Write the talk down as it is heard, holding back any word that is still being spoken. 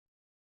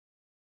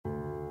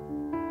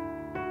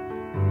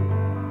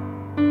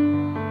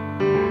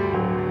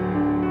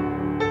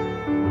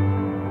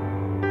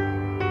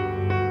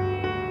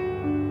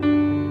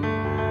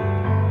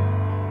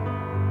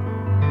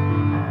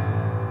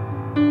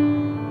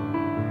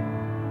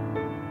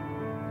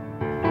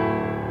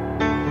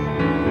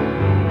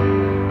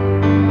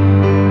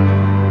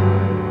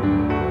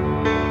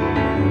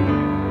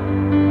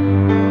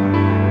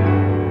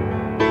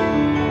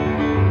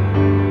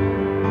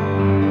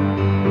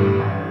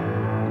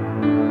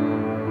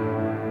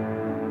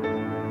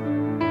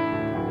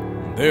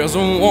There's a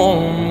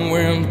warm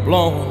wind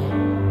blowing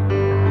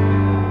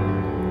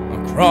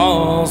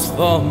across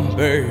the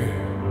bay,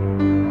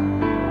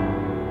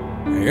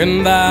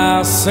 and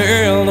I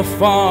sail the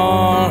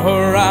far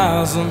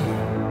horizon.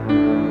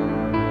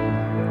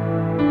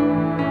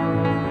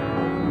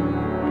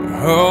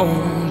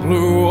 Oh,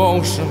 blue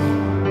ocean,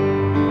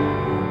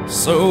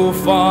 so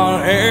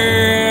far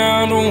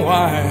and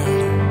wide.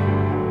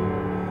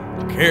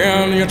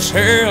 Can you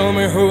tell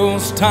me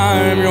whose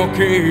time you're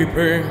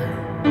keeping?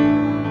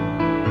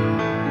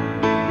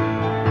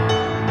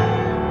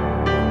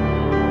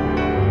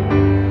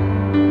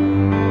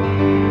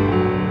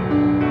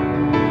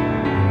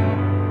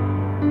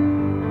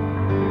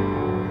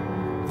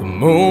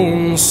 The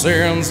moon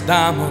sends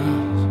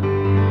diamonds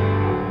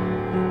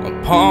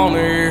upon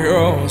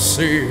your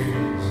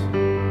seas,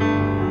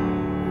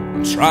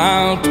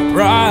 trying to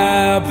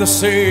bribe the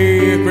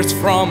secrets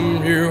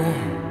from you,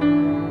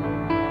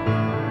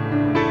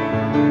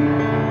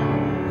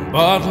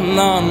 but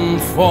none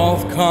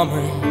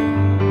forthcoming.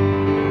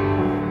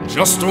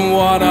 Just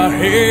what I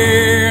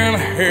hear in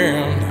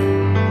hand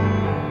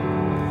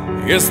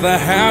is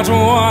that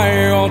why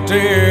your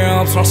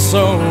depths are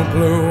so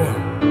blue.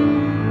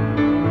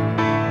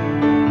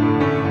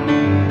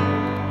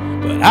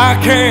 But I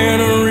can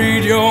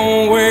read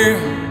your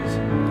waves,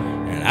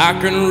 and I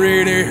can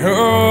read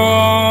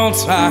your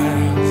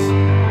tides,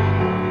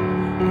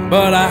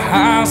 but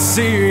I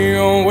see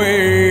your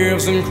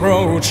waves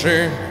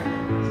encroaching.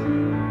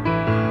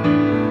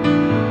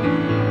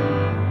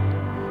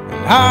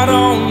 I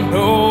don't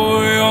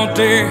know your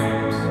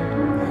depths,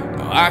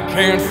 no, I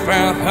can't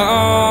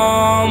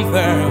fathom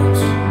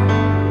theirs,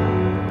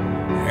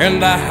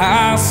 and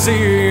I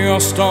see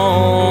your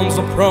storms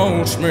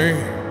approach me.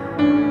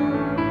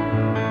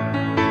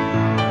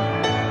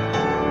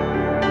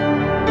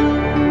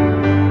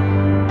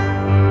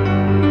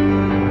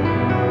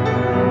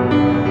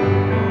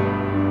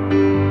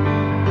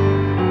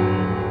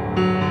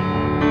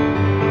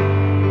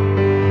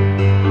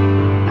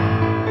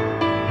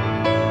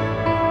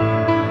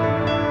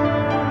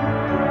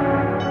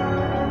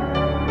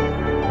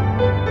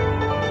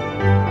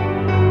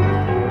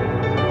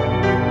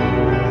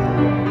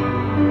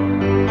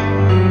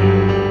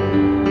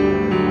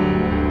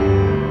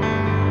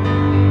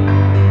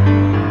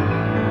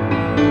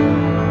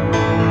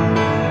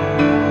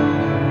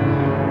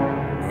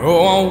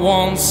 Oh, I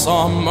once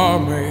saw a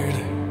mermaid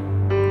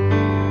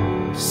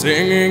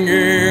singing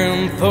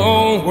in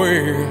the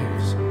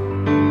waves,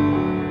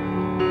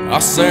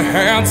 a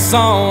sad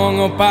song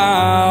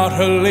about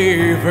her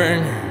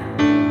leaving.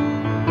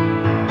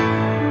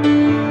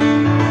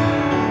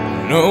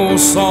 No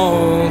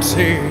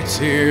salty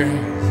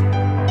tears,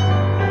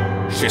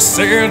 she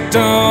said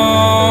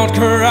don't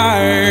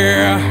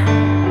cry,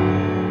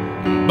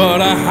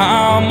 but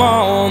I'm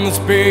on this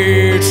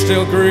beach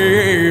still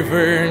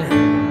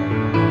grieving.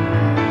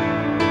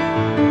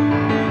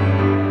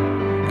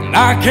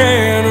 I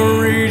can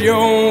read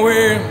your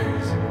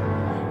winds,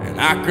 and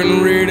I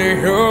can read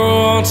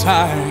your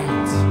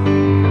tides,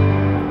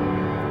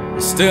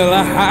 still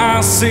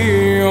I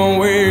see your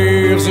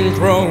waves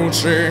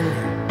encroaching.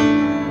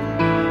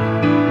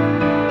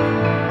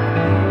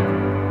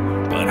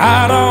 But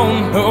I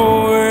don't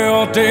know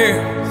your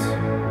depths,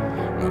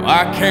 no,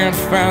 I can't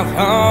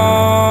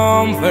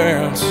fathom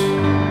theirs,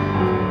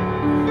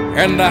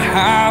 and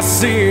I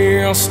see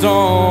your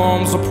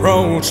storms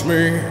approach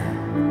me.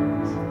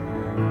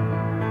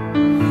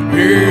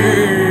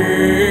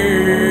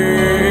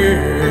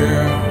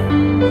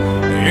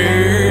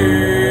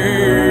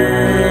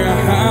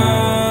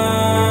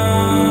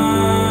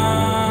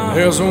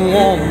 There's a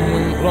warm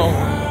wind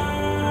blowing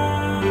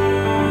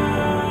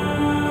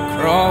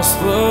across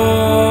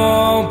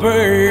the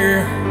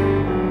bay,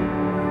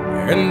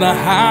 and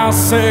I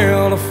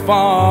sail the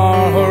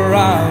far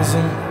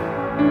horizon.